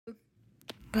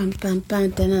Bum, bum, bum,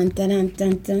 dun, dun, dun,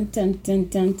 dun, dun, dun, dun,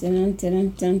 dun, dun,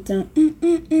 dun, dun.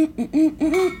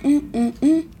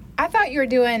 I thought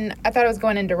it was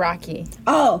going into Rocky.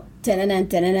 Oh. Isn't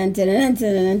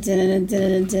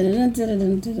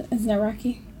that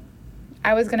Rocky?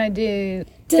 I was going to do...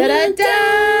 Da-da-da!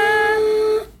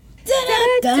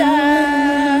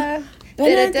 Da-da-da!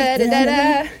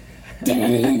 Da-da-da-da-da-da.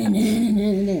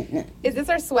 Is this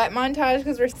our sweat montage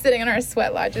because we're sitting in our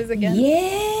sweat lodges again?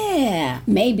 Yeah.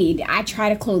 Maybe. I try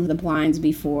to close the blinds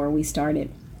before we started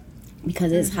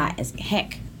because it's hot as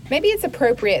heck. Maybe it's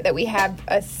appropriate that we have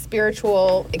a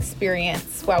spiritual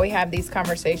experience while we have these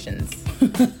conversations.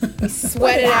 We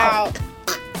sweat it out.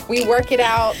 We work it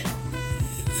out.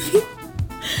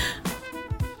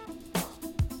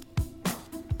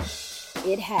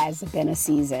 It has been a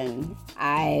season.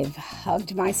 I've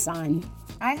hugged my son.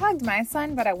 I hugged my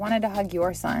son, but I wanted to hug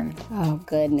your son. Oh,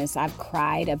 goodness. I've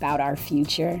cried about our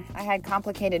future. I had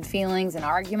complicated feelings and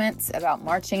arguments about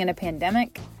marching in a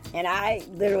pandemic. And I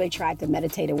literally tried to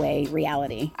meditate away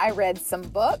reality. I read some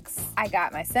books. I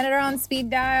got my senator on speed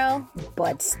dial.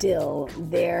 But still,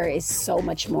 there is so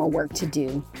much more work to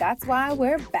do. That's why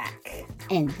we're back.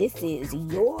 And this is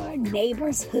Your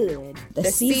Neighbor's Hood. The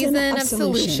season of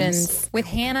solutions with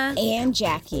Hannah and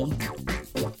Jackie.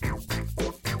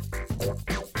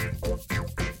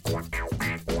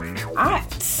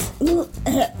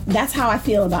 That's how I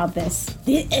feel about this.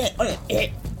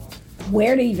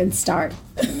 Where to even start?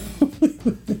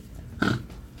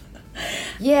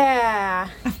 Yeah.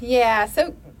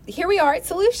 So here we are at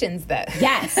Solutions, though.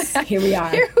 Yes, here we are.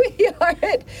 Here we are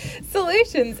at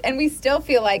Solutions, and we still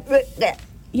feel like...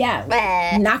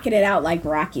 Yeah, knocking it out like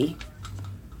Rocky.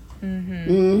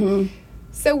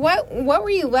 So what were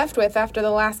you left with after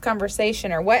the last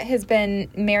conversation, or what has been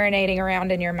marinating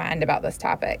around in your mind about this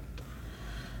topic?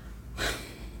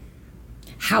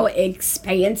 How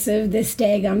expansive this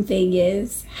daggum thing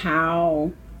is,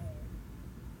 how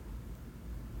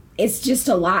it's just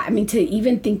a lot. I mean, to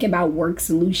even think about work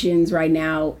solutions right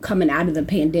now coming out of the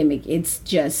pandemic, it's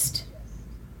just,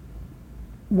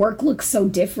 work looks so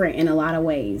different in a lot of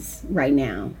ways right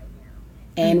now.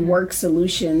 And work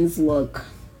solutions look,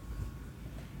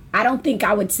 I don't think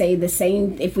I would say the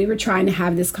same if we were trying to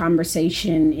have this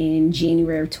conversation in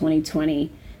January of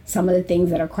 2020. Some of the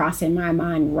things that are crossing my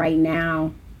mind right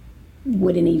now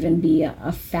wouldn't even be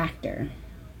a factor.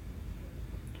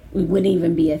 It wouldn't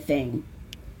even be a thing.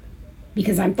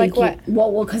 Because I'm thinking, like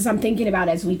what? Because I'm thinking about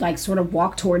as we like sort of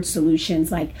walk towards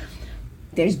solutions, like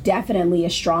there's definitely a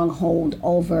stronghold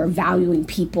over valuing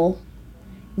people,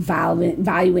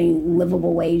 valuing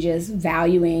livable wages,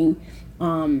 valuing,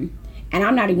 and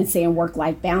I'm not even saying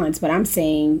work-life balance, but I'm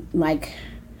saying like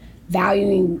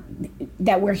valuing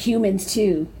that we're humans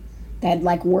too, that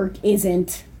like work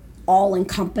isn't all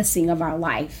encompassing of our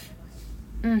life.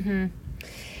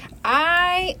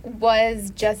 I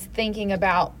was just thinking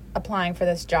about applying for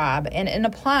this job, and in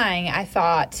applying I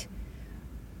thought,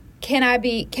 can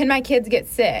my kids get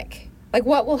sick? Like,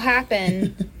 what will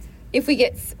happen if we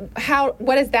get,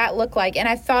 what does that look like? And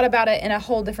I thought about it in a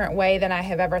whole different way than I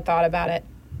have ever thought about it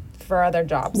for other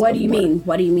jobs. What do you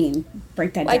mean?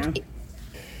 Break that down.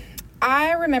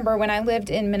 I remember when I lived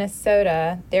in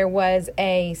Minnesota, there was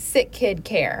a sick kid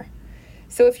care.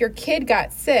 So if your kid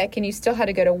got sick and you still had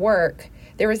to go to work,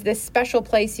 there was this special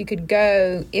place you could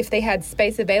go if they had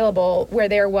space available where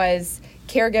there was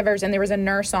caregivers and there was a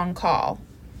nurse on call.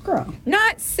 Girl.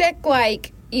 Not sick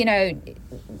like,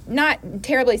 not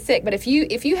terribly sick, but if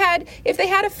they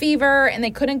had a fever and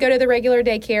they couldn't go to the regular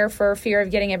daycare for fear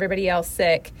of getting everybody else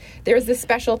sick, there was this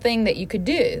special thing that you could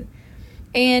do.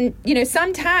 And,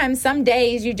 sometimes, some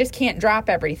days you just can't drop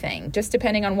everything, just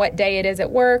depending on what day it is at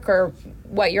work or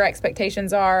what your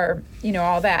expectations are,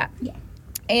 all that. Yeah.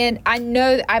 And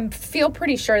I feel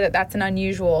pretty sure that that's an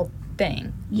unusual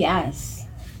thing. Yes.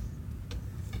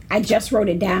 I just wrote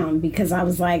it down because I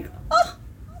was like, oh.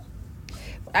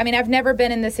 I mean, I've never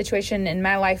been in this situation in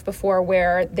my life before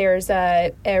where there's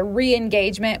a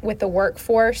re-engagement with the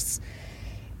workforce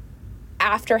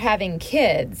after having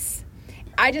kids.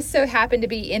 I just so happen to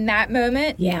be in that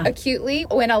moment acutely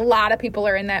when a lot of people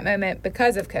are in that moment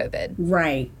because of COVID.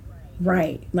 Right.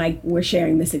 Like we're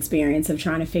sharing this experience of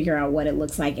trying to figure out what it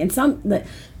looks like. And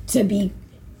to be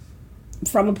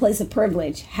from a place of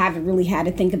privilege, haven't really had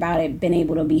to think about it, been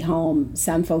able to be home.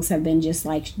 Some folks have been just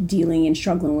like dealing and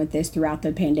struggling with this throughout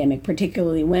the pandemic,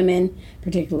 particularly women,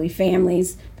 particularly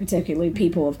families, particularly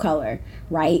people of color,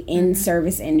 right? In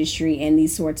service industry and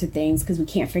these sorts of things, because we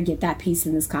can't forget that piece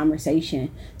in this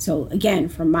conversation. So again,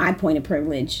 from my point of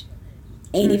privilege,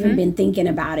 ain't even been thinking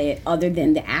about it other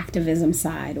than the activism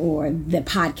side or the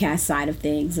podcast side of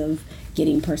things of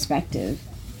getting perspective.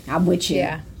 I'm with you.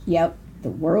 Yeah. Yep. The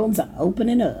world's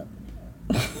opening up.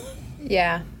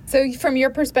 Yeah. So from your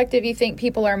perspective, you think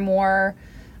people are more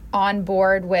on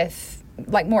board with,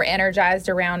 like, more energized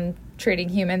around treating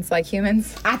humans like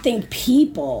humans? I think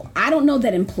I don't know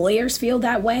that employers feel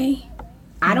that way.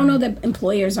 I don't know that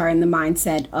employers are in the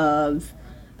mindset of,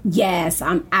 yes,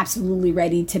 I'm absolutely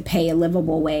ready to pay a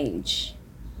livable wage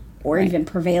or even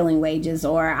prevailing wages,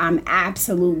 or I'm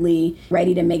absolutely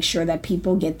ready to make sure that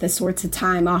people get the sorts of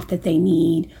time off that they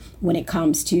need when it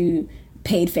comes to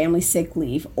paid family sick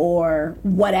leave or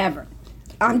whatever.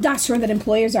 I'm not sure that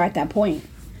employers are at that point.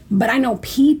 But I know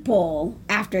people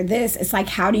after this, it's like,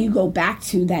 how do you go back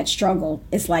to that struggle?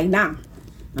 It's like, nah,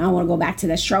 I don't want to go back to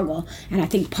that struggle. And I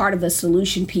think part of the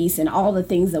solution piece and all the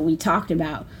things that we talked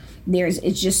about,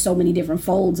 it's just so many different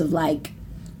folds of, like,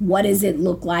 what does it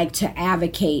look like to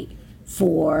advocate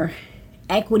for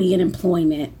equity in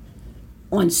employment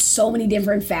on so many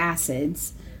different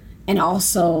facets, and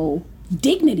also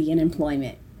dignity in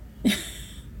employment.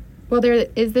 Well, there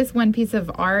is this one piece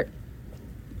of art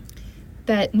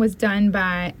that was done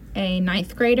by a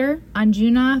 9th grader,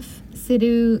 Anjunath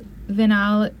Sidhu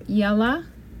Vinalyala.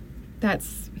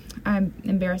 I'm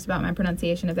embarrassed about my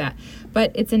pronunciation of that.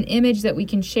 But it's an image that we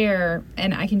can share,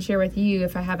 and I can share with you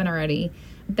if I haven't already,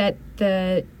 that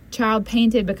the child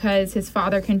painted because his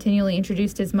father continually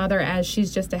introduced his mother as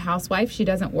she's just a housewife, she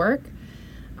doesn't work.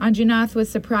 Anjunath was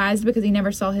surprised because he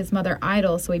never saw his mother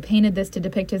idle, so he painted this to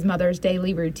depict his mother's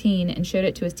daily routine and showed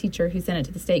it to his teacher, who sent it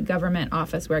to the state government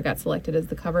office, where it got selected as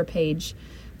the cover page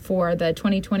for the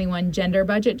 2021 gender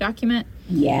budget document.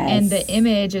 Yes. And the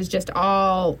image is just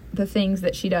all the things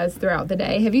that she does throughout the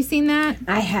day. Have you seen that?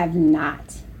 I have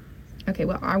not. Okay,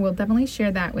 well, I will definitely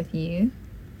share that with you.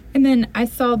 And then I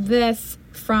saw this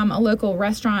from a local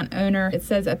restaurant owner. It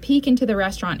says, a peek into the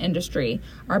restaurant industry.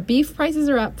 Our beef prices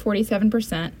are up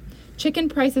 47%. Chicken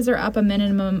prices are up a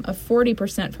minimum of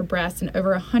 40% for breasts and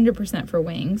over 100% for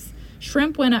wings.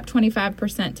 Shrimp went up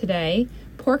 25% today.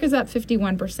 Pork is up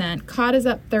 51%. Cod is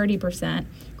up 30%.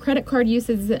 Credit card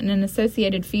usage and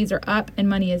associated fees are up and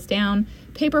money is down.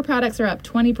 Paper products are up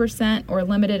 20% or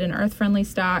limited and earth-friendly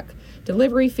stock.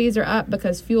 Delivery fees are up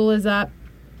because fuel is up.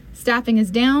 Staffing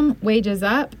is down, wages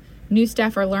up. New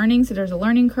staff are learning, so there's a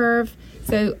learning curve.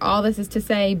 So all this is to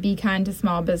say, be kind to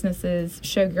small businesses,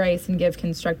 show grace, and give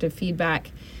constructive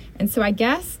feedback. And so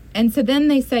then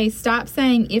they say, stop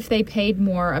saying if they paid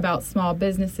more about small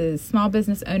businesses. Small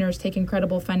business owners take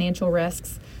incredible financial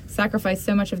risks, sacrifice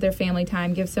so much of their family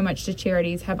time, give so much to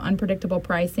charities, have unpredictable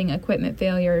pricing, equipment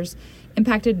failures,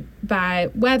 impacted by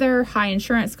weather, high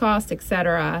insurance costs,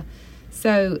 etc.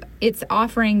 So it's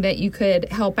offering that you could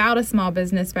help out a small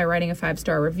business by writing a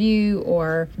 5-star review,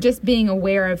 or just being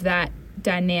aware of that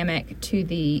dynamic to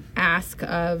the ask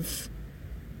of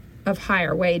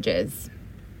higher wages.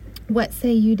 What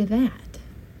say you to that?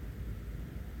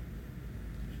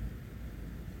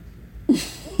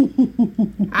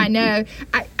 I know.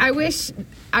 I wish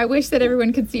that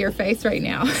everyone could see your face right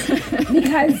now.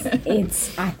 Because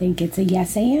I think it's a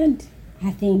yes and.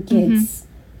 I think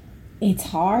it's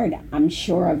hard. I'm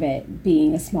sure of it,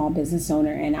 being a small business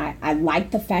owner. And I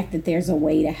like the fact that there's a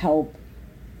way to help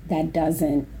that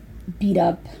doesn't beat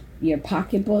up your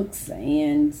pocketbooks,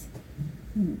 and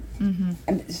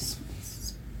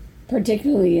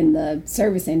particularly in the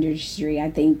service industry,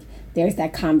 I think there's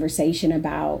that conversation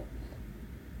about,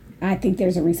 I think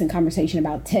there's a recent conversation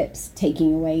about tips,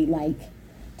 taking away like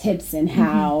tips and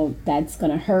how that's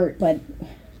going to hurt. But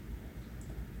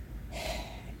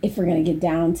if we're going to get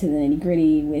down to the nitty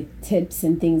gritty with tips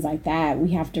and things like that,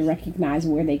 we have to recognize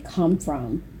where they come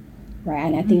from, right?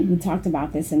 And I think we talked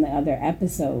about this in the other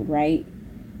episode, right?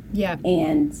 Yeah.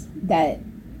 And that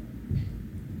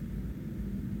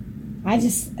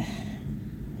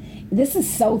this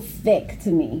is so thick to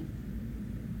me.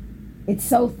 It's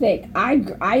so thick. I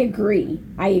agree.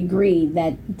 I agree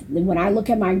that when I look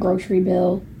at my grocery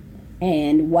bill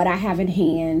and what I have in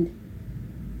hand,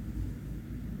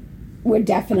 we're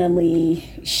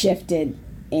definitely shifted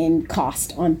in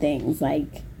cost on things.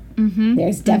 Like,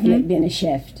 there's definitely been a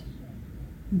shift.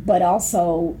 But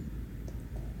also,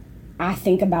 I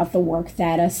think about the work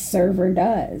that a server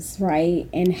does, right?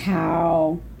 And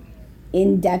how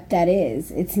in-depth that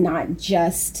is. It's not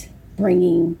just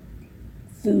bringing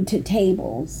food to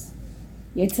tables.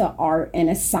 It's an art and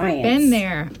a science. Been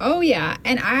there. Oh, yeah.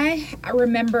 And I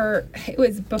remember it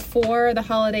was before the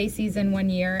holiday season one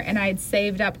year, and I had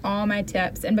saved up all my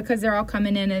tips. And because they're all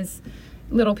coming in as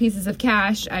little pieces of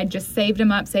cash, I just saved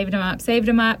them up.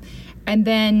 And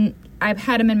then I've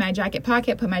had them in my jacket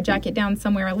pocket, put my jacket down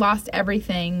somewhere. I lost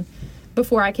everything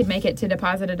before I could make it to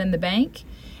deposit it in the bank.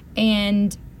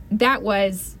 And that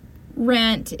was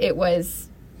rent. It was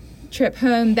trip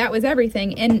home. That was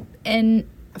everything. And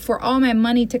for all my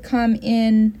money to come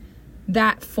in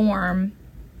that form,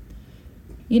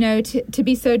 you know, to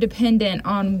be so dependent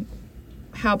on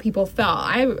how people felt.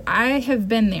 I have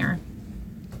been there.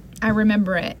 I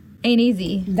remember it. Ain't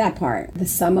easy. That part. The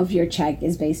sum of your check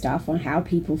is based off on how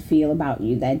people feel about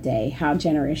you that day, how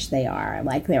generous they are,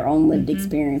 like their own lived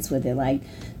experience with it. Like,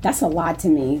 that's a lot to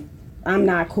me. I'm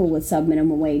not cool with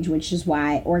sub-minimum wage, which is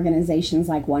why organizations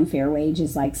like One Fair Wage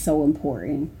is like so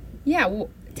important. Yeah, well,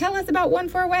 tell us about One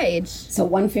Fair Wage. So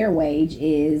One Fair Wage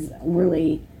is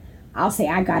really, I'll say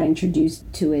I got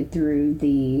introduced to it through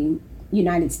the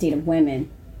United States of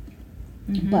Women.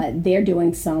 But they're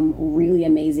doing some really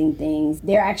amazing things.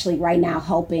 They're actually right now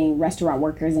helping restaurant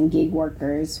workers and gig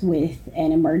workers with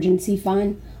an emergency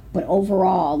fund. But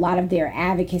overall, a lot of their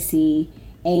advocacy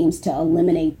aims to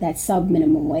eliminate that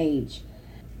sub-minimum wage.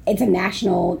 It's a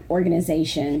national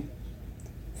organization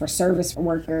for service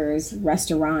workers,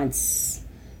 restaurants,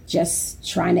 just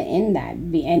trying to end that.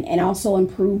 And also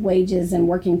improve wages and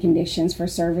working conditions for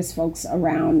service folks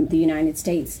around the United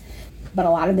States. But a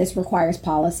lot of this requires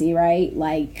policy, right?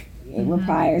 Like, it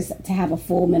requires to have a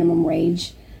full minimum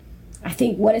wage. I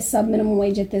think, what is sub-minimum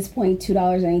wage at this point?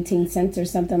 $2.18 or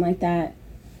something like that.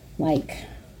 Like,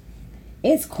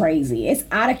 it's crazy. It's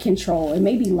out of control. It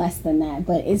may be less than that,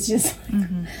 but it's just,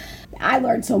 I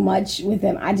learned so much with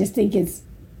them. I just think it's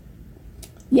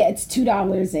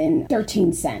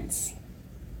 $2.13.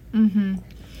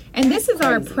 And this is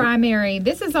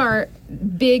our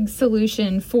big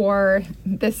solution for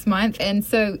this month. And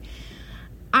so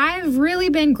I've really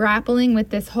been grappling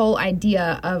with this whole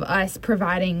idea of us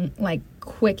providing like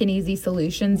quick and easy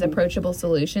solutions, approachable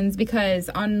solutions, because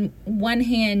on one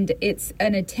hand, it's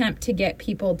an attempt to get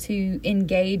people to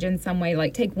engage in some way,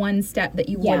 like take one step that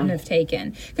you wouldn't have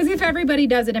taken. Because if everybody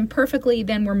does it imperfectly,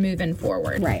 then we're moving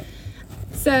forward. Right.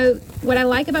 So what I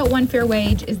like about One Fair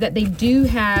Wage is that they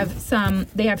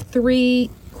have 3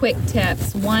 quick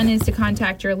tips. One is to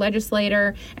contact your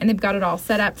legislator, and they've got it all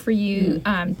set up for you.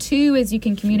 2 is you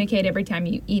can communicate every time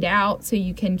you eat out, so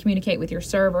you can communicate with your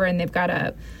server, and they've got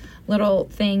a little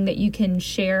thing that you can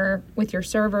share with your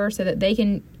server so that they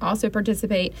can also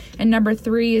participate. And number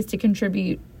 3 is to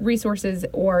contribute resources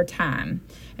or time.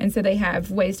 And so they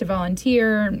have ways to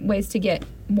volunteer, ways to get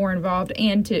more involved,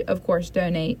 and to, of course,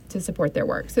 donate to support their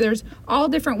work. So there's all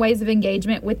different ways of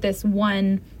engagement with this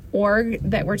one org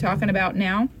that we're talking about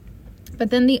now. But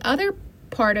then the other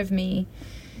part of me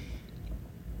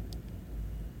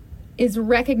is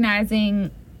recognizing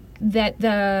that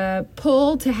the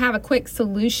pull to have a quick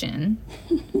solution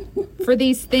for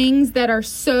these things that are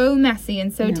so messy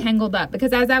and so tangled up.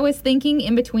 Because as I was thinking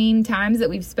in between times that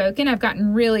we've spoken, I've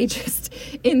gotten really just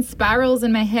in spirals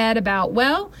in my head about,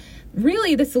 well,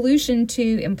 really the solution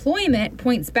to employment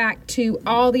points back to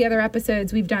all the other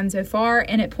episodes we've done so far,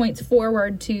 and it points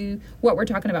forward to what we're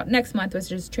talking about next month,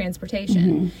 which is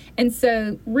transportation. And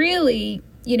so really,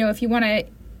 you know, if you want to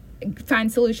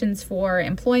find solutions for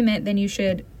employment, then you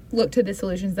should look to the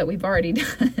solutions that we've already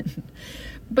done.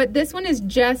 But this one is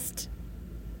just,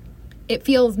 it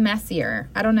feels messier.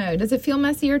 I don't know. Does it feel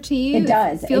messier to you? It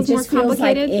does. It feels more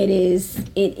complicated? Feels like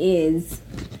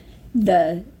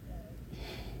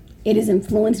it is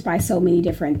influenced by so many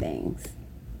different things.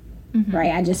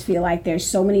 Right? I just feel like there's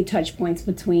so many touch points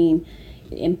between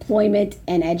employment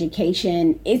and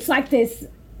education. It's like this,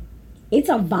 it's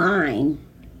a vine.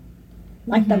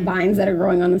 Like the vines that are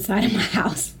growing on the side of my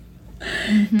house.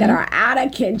 That are out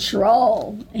of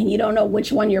control, and you don't know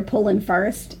which one you're pulling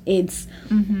first. It's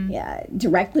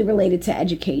directly related to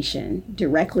education,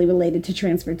 directly related to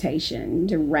transportation,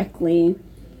 directly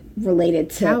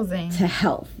related to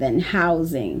health and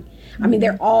housing. I mean,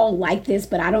 they're all like this,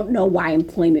 but I don't know why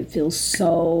employment feels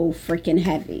so freaking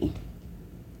heavy.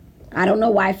 I don't know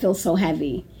why it feels so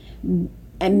heavy.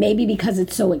 And maybe because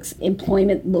it's so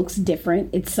employment looks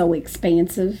different. It's so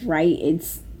expansive, right?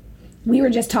 We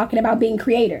were just talking about being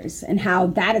creators and how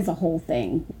that is a whole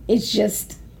thing. It's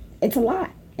a lot.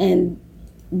 And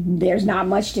there's not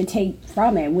much to take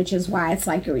from it, which is why it's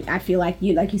like, I feel like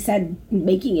you said,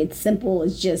 making it simple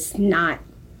is just not,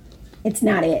 it's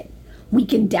not it. We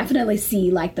can definitely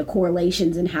see like the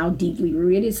correlations and how deeply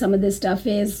rooted some of this stuff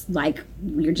is. Like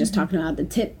we were just talking about the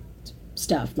tip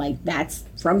stuff, like that's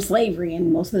from slavery,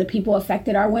 and most of the people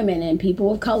affected are women and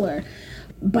people of color.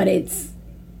 But it's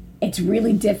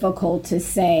really difficult to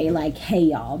say like, hey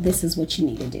y'all, this is what you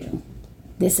need to do.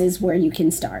 This is where you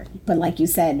can start. But like you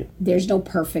said, there's no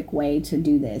perfect way to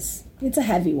do this. It's a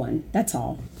heavy one. That's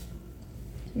all.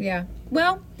 Yeah.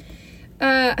 Well,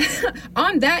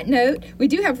 on that note, we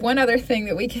do have one other thing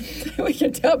that we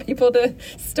can tell people to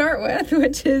start with,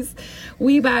 which is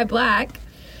We Buy Black,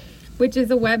 which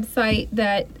is a website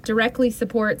that directly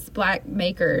supports Black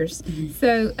makers. Mm-hmm.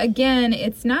 So again,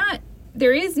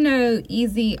 there is no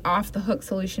easy off-the-hook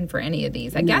solution for any of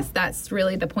these. I guess that's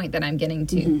really the point that I'm getting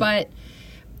to. Mm-hmm. But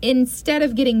instead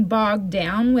of getting bogged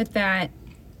down with that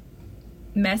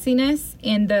messiness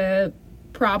and the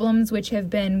problems which have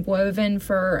been woven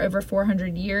for over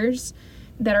 400 years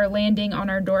that are landing on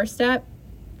our doorstep,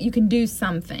 you can do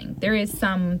something. There is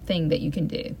something that you can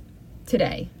do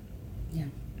today. Yeah.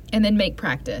 And then make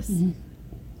practice. Mm-hmm.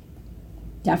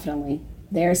 Definitely.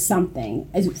 There's something.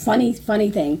 It's a funny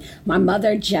thing. My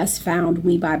mother just found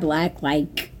We Buy Black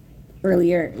like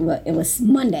earlier. Well, it was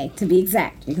Monday to be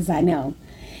exact, because I know.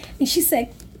 And she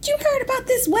said, "You heard about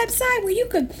this website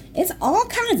where it's all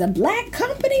kinds of Black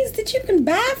companies that you can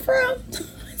buy from?"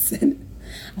 I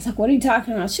was like, "What are you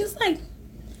talking about?" She was like,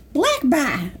 "Black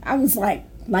Buy." I was like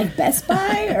Best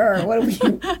Buy or what are we?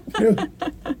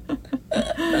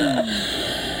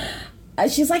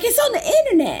 She's like, "It's on the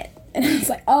internet." And I was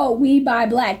like, "Oh, We Buy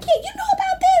Black. Yeah, you know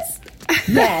about this?"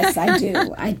 Yes, I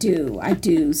do. I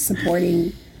do.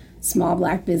 Supporting small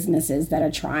Black businesses that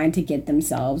are trying to get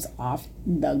themselves off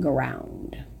the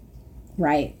ground,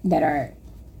 right? That are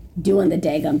doing the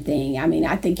daggum thing. I mean,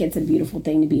 I think it's a beautiful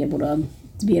thing to be able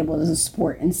to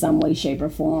support in some way, shape, or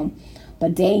form.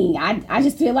 But dang, I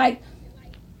just feel like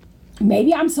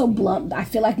maybe I'm so blunt. I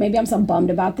feel like maybe I'm so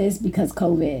bummed about this because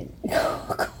COVID.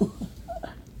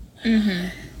 Mm-hmm.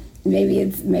 Maybe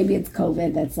it's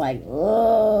COVID that's like,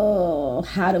 oh,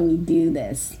 how do we do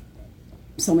this?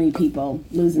 So many people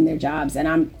losing their jobs. And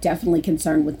I'm definitely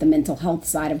concerned with the mental health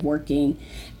side of working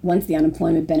once the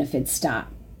unemployment benefits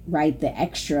stop, right? The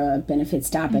extra benefits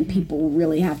stop, mm-hmm. and people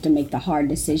really have to make the hard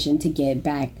decision to get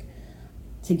back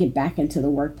into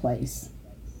the workplace.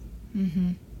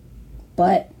 Mm-hmm.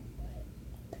 But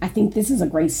I think this is a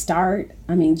great start.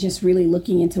 I mean, just really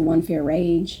looking into One Fair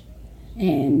Wage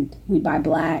and We Buy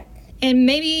Black. And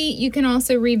maybe you can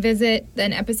also revisit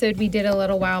an episode we did a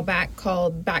little while back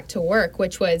called Back to Work,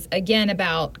 which was, again,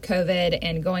 about COVID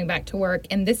and going back to work.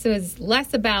 And this was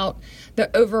less about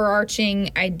the overarching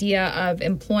idea of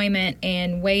employment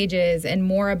and wages and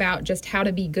more about just how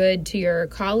to be good to your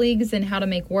colleagues and how to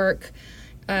make work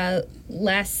a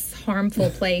less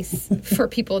harmful place for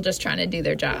people just trying to do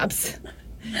their jobs.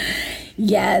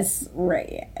 Yes,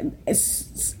 right.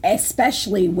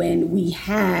 Especially when we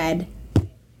had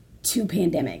two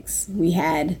pandemics. We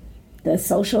had the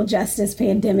social justice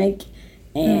pandemic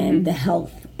and mm-hmm. the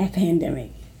health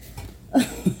pandemic.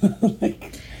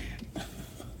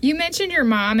 You mentioned your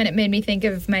mom, and it made me think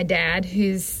of my dad,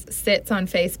 who sits on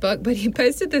Facebook, but he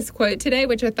posted this quote today,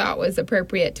 which I thought was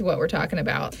appropriate to what we're talking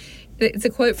about. It's a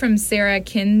quote from Sarah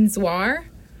Kinswar.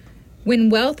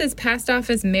 "When wealth is passed off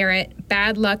as merit,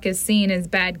 bad luck is seen as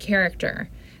bad character.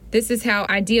 This is how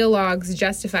ideologues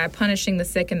justify punishing the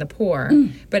sick and the poor.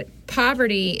 But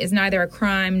poverty is neither a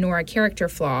crime nor a character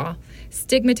flaw.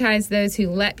 Stigmatize those who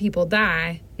let people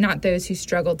die, not those who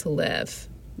struggle to live."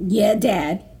 Yeah,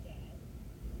 Dad.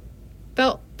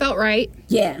 Felt right.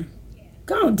 Yeah.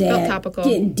 Go on, Dad. Felt topical.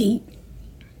 Getting deep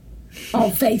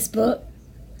on Facebook.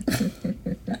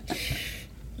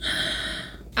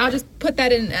 I'll just put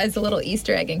that in as a little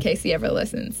Easter egg in case he ever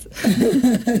listens.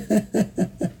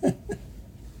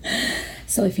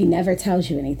 So if he never tells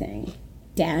you anything,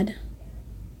 Dad,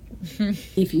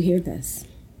 if you hear this,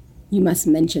 you must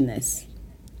mention this.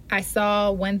 I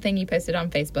saw one thing you posted on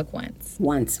Facebook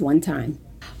one time.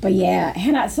 But yeah,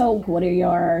 Hannah, so what are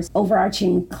your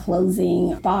overarching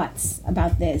closing thoughts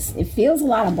about this? It feels a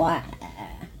lot of blah.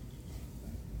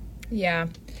 Yeah.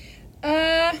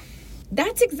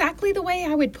 That's exactly the way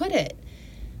I would put it.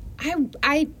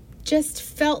 I just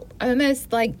felt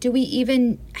almost like, do we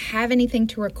even have anything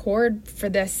to record for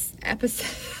this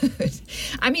episode?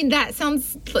 I mean, that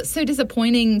sounds so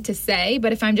disappointing to say,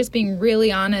 but if I'm just being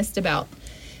really honest about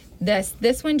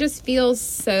this one just feels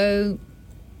so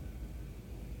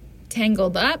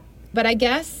tangled up. But I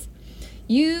guess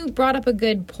you brought up a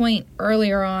good point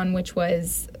earlier on, which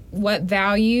was, what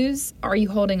values are you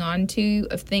holding on to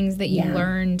of things that you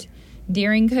learned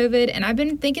during COVID? And I've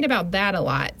been thinking about that a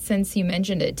lot since you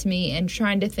mentioned it to me, and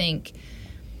trying to think,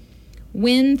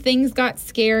 when things got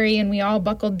scary and we all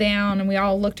buckled down and we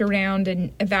all looked around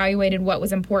and evaluated what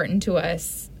was important to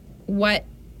us, what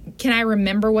can I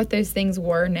remember what those things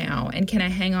were now? And can I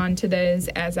hang on to those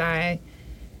as I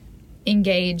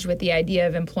engage with the idea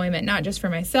of employment, not just for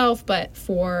myself, but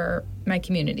for my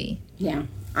community? Yeah.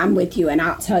 I'm with you. And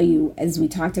I'll tell you, as we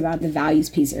talked about the values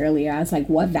piece earlier, I was like,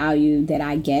 what value did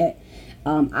I get?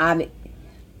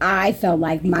 I felt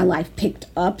like my life picked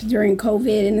up during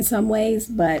COVID in some ways,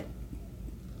 but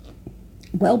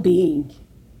well-being.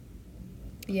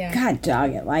 Yeah. God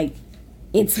dog it. Like,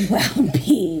 it's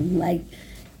well-being. Like,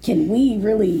 can we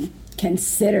really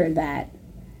consider that?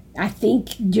 I think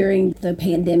during the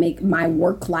pandemic, my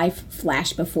work life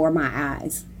flashed before my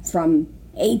eyes from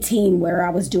 18, where I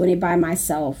was doing it by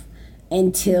myself,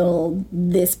 until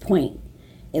this point.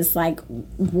 It's like,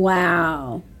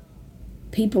 wow,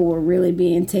 people were really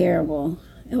being terrible.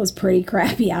 It was pretty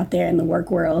crappy out there in the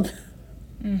work world.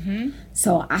 Mm-hmm.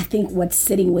 So I think what's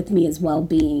sitting with me is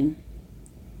well-being.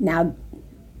 Now,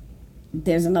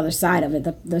 there's another side of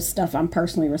it, the stuff I'm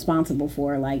personally responsible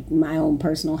for, like my own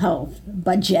personal health.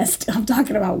 But just, I'm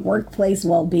talking about workplace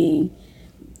well-being.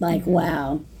 Like,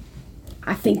 wow.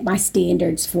 I think my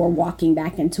standards for walking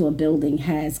back into a building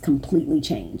has completely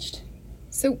changed.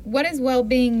 So what does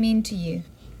well-being mean to you?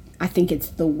 I think it's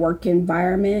the work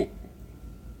environment.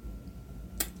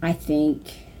 I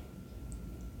think,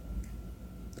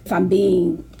 if I'm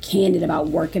being candid about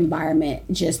work environment,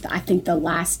 I think the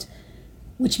last,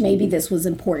 which maybe this was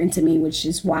important to me, which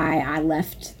is why I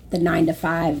left the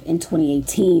 9-to-5 in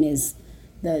 2018, is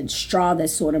the straw that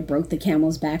sort of broke the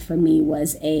camel's back for me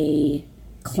was a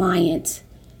client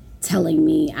telling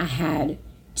me I had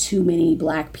too many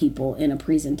Black people in a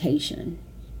presentation.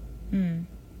 Mm.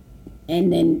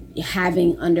 And then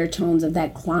having undertones of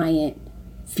that client,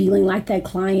 feeling like that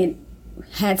client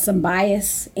had some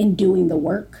bias in doing the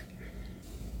work.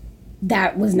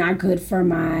 That was not good for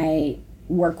my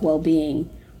work well-being.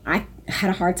 I had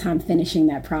a hard time finishing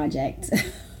that project.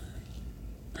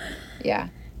 Yeah.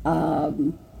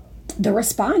 The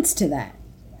response to that,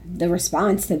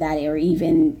 or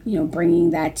even, bringing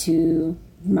that to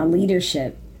my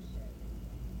leadership.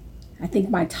 I think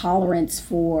my tolerance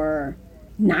for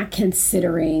not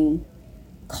considering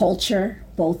culture,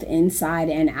 both inside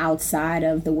and outside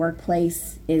of the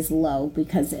workplace, is low,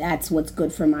 because that's what's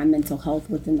good for my mental health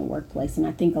within the workplace. And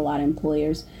I think a lot of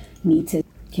employers need to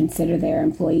consider their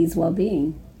employees'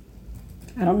 well-being.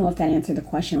 I don't know if that answered the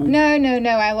question. No.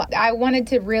 I wanted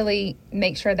to really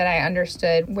make sure that I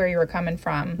understood where you were coming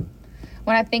from.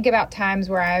 When I think about times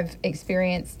where I've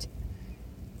experienced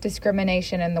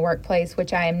discrimination in the workplace,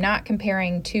 which I am not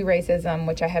comparing to racism,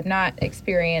 which I have not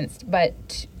experienced,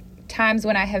 but times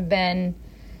when I have been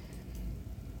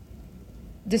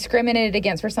discriminated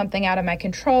against for something out of my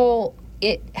control,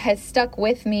 it has stuck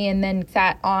with me and then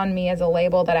sat on me as a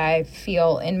label that I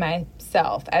feel in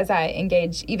myself as I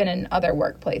engage even in other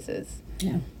workplaces.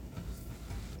 Yeah.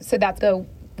 So that's the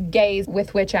gaze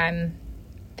with which I'm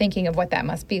thinking of what that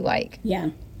must be like. Yeah.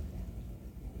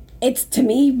 It's, to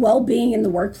me, well-being in the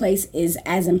workplace is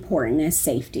as important as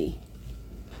safety.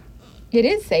 It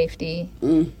is safety.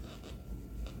 Mm.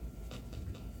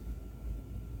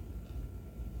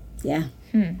 Yeah.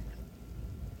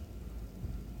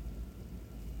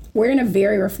 We're in a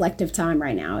very reflective time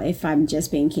right now, if I'm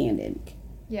just being candid.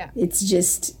 Yeah. It's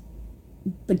just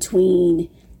between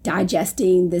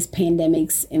digesting this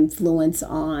pandemic's influence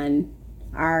on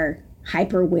our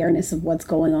hyper-awareness of what's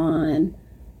going on.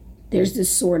 There's this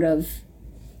sort of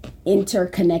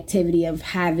interconnectivity of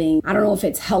having, I don't know if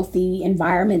it's healthy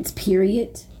environments,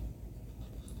 period.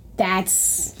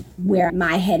 That's where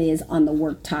my head is on the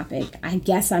work topic. I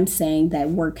guess I'm saying that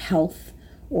work health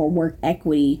or work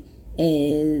equity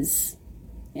is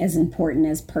as important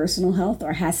as personal health,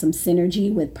 or has some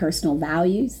synergy with personal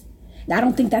values. I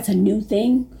don't think that's a new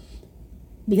thing,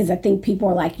 because I think people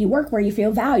are like, you work where you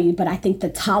feel valued, but I think the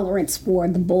tolerance for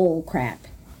the bull crap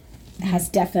has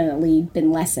definitely been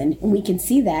lessened. And we can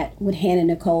see that with Hannah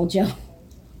Nicole Joe.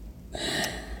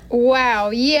 Wow,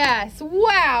 yes.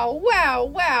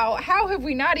 Wow. How have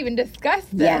we not even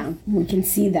discussed this? Yeah, we can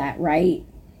see that, right?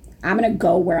 I'm going to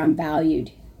go where I'm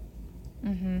valued.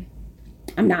 Mm-hmm.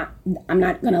 I'm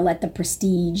not going to let the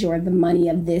prestige or the money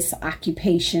of this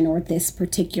occupation or this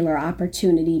particular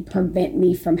opportunity prevent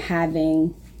me from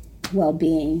having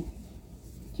well-being,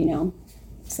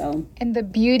 So. And the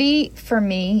beauty for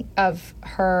me of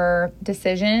her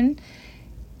decision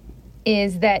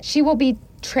is that she will be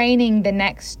training the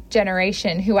next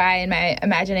generation, who I, in my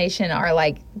imagination, are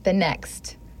like the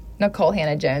next Nicole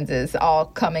Hannah Joneses, all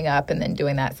coming up and then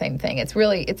doing that same thing. It's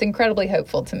incredibly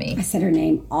hopeful to me. I said her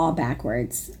name all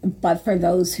backwards, but for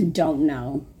those who don't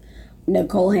know,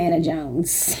 Nicole Hannah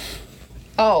Jones.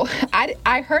 Oh,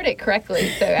 I heard it correctly,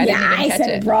 so I didn't even catch it. I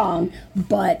said it wrong,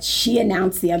 but she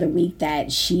announced the other week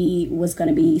that she was going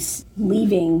to be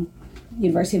leaving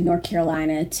University of North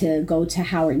Carolina to go to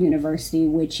Howard University,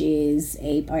 which is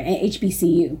an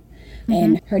HBCU.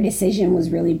 And her decision was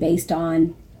really based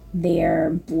on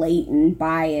their blatant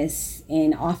bias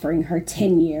in offering her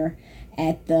tenure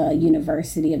at the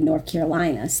University of North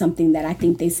Carolina, something that I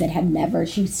think they said had never,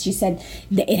 she said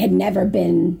that it had never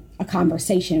been a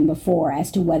conversation before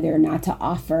as to whether or not to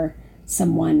offer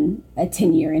someone a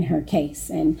tenure in her case.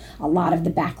 And a lot of the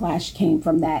backlash came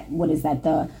from that, the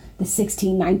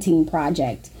 1619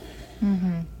 project,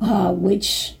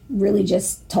 which really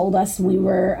just told us we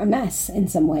were a mess in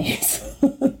some ways.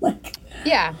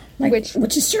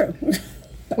 Which is true.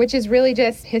 Which is really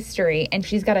just history. And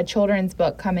she's got a children's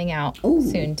book coming out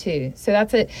soon, too. So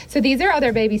that's it. So these are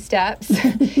other baby steps.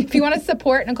 If you want to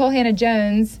support Nikole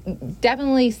Hannah-Jones,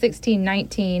 definitely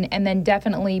 1619 and then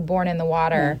definitely Born in the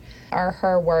Water are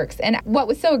her works. And what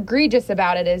was so egregious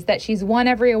about it is that she's won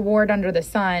every award under the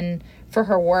sun for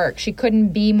her work. She couldn't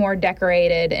be more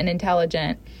decorated and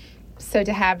intelligent. So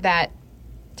to have that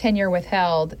tenure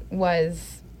withheld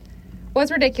was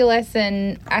ridiculous,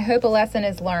 and I hope a lesson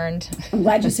is learned. I'm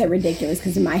glad you said ridiculous,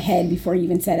 because in my head, before you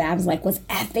even said it, I was like, was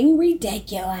effing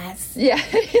ridiculous. Yeah.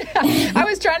 I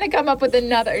was trying to come up with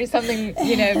something,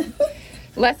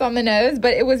 less on the nose,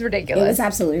 but it was ridiculous. It was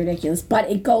absolutely ridiculous.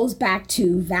 But it goes back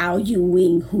to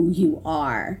valuing who you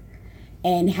are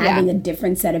and having a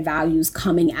different set of values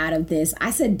coming out of this.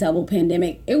 I said double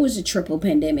pandemic. It was a triple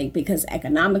pandemic, because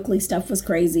economically stuff was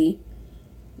crazy.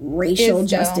 Racial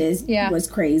justice was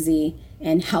crazy,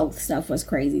 and health stuff was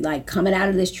crazy. Like, coming out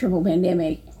of this triple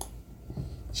pandemic,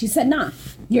 she said, nah,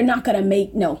 you're not going to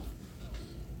make, no.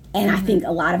 And I think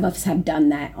a lot of us have done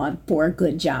that for a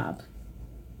good job.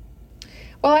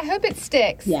 Well, I hope it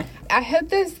sticks. Yeah. I hope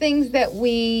those things that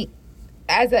we,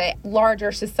 as a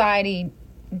larger society,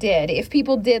 did, if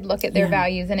people did look at their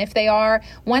values, and if they are,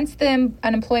 once the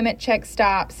unemployment check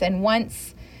stops, and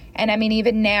I mean,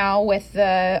 even now with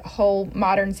the whole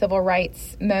modern civil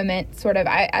rights moment, sort of,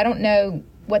 I don't know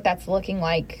what that's looking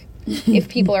like if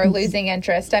people are losing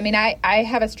interest. I mean, I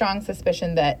have a strong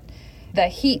suspicion that the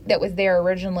heat that was there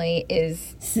originally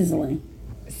is simmering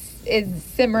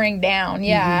down.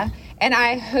 Yeah. And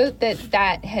I hope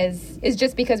that is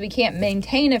just because we can't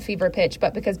maintain a fever pitch,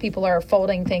 but because people are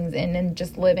folding things in and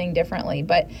just living differently.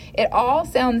 But it all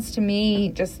sounds to me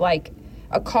just like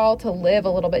a call to live a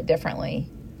little bit differently.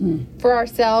 For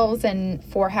ourselves and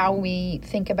for how we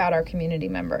think about our community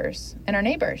members and our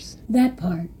neighbors. That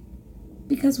part.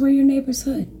 Because we're your neighbor's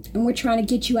hood. And we're trying to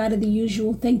get you out of the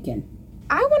usual thinking.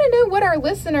 I want to know what our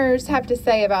listeners have to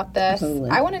say about this. Absolutely.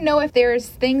 I want to know if there's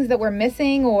things that we're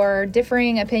missing or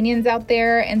differing opinions out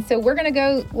there. And so we're going to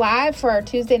go live for our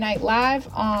Tuesday Night Live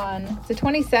on the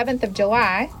 27th of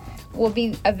July. We'll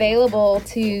be available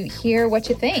to hear what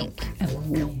you think.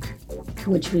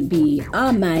 Which would be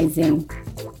amazing.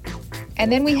 And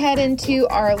then we head into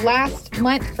our last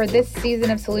month for this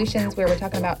season of Solutions, where we're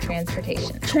talking about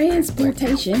transportation.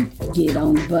 Transportation. Get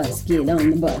on the bus. Get on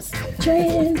the bus.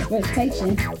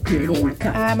 Transportation. Get in the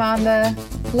car. I'm on the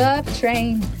love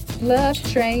train. Love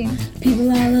train.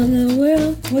 People all over the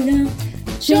world, we're going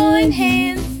to join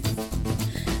hands.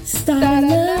 Start a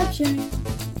love train.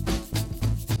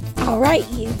 All right,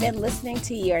 you've been listening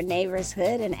to Your Neighbor's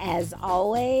Hood, and as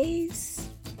always,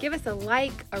 give us a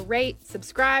like, a rate,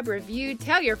 subscribe, review,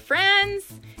 tell your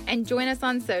friends, and join us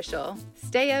on social.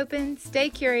 Stay open, stay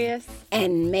curious,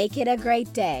 and make it a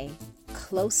great day.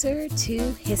 Closer to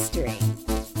history.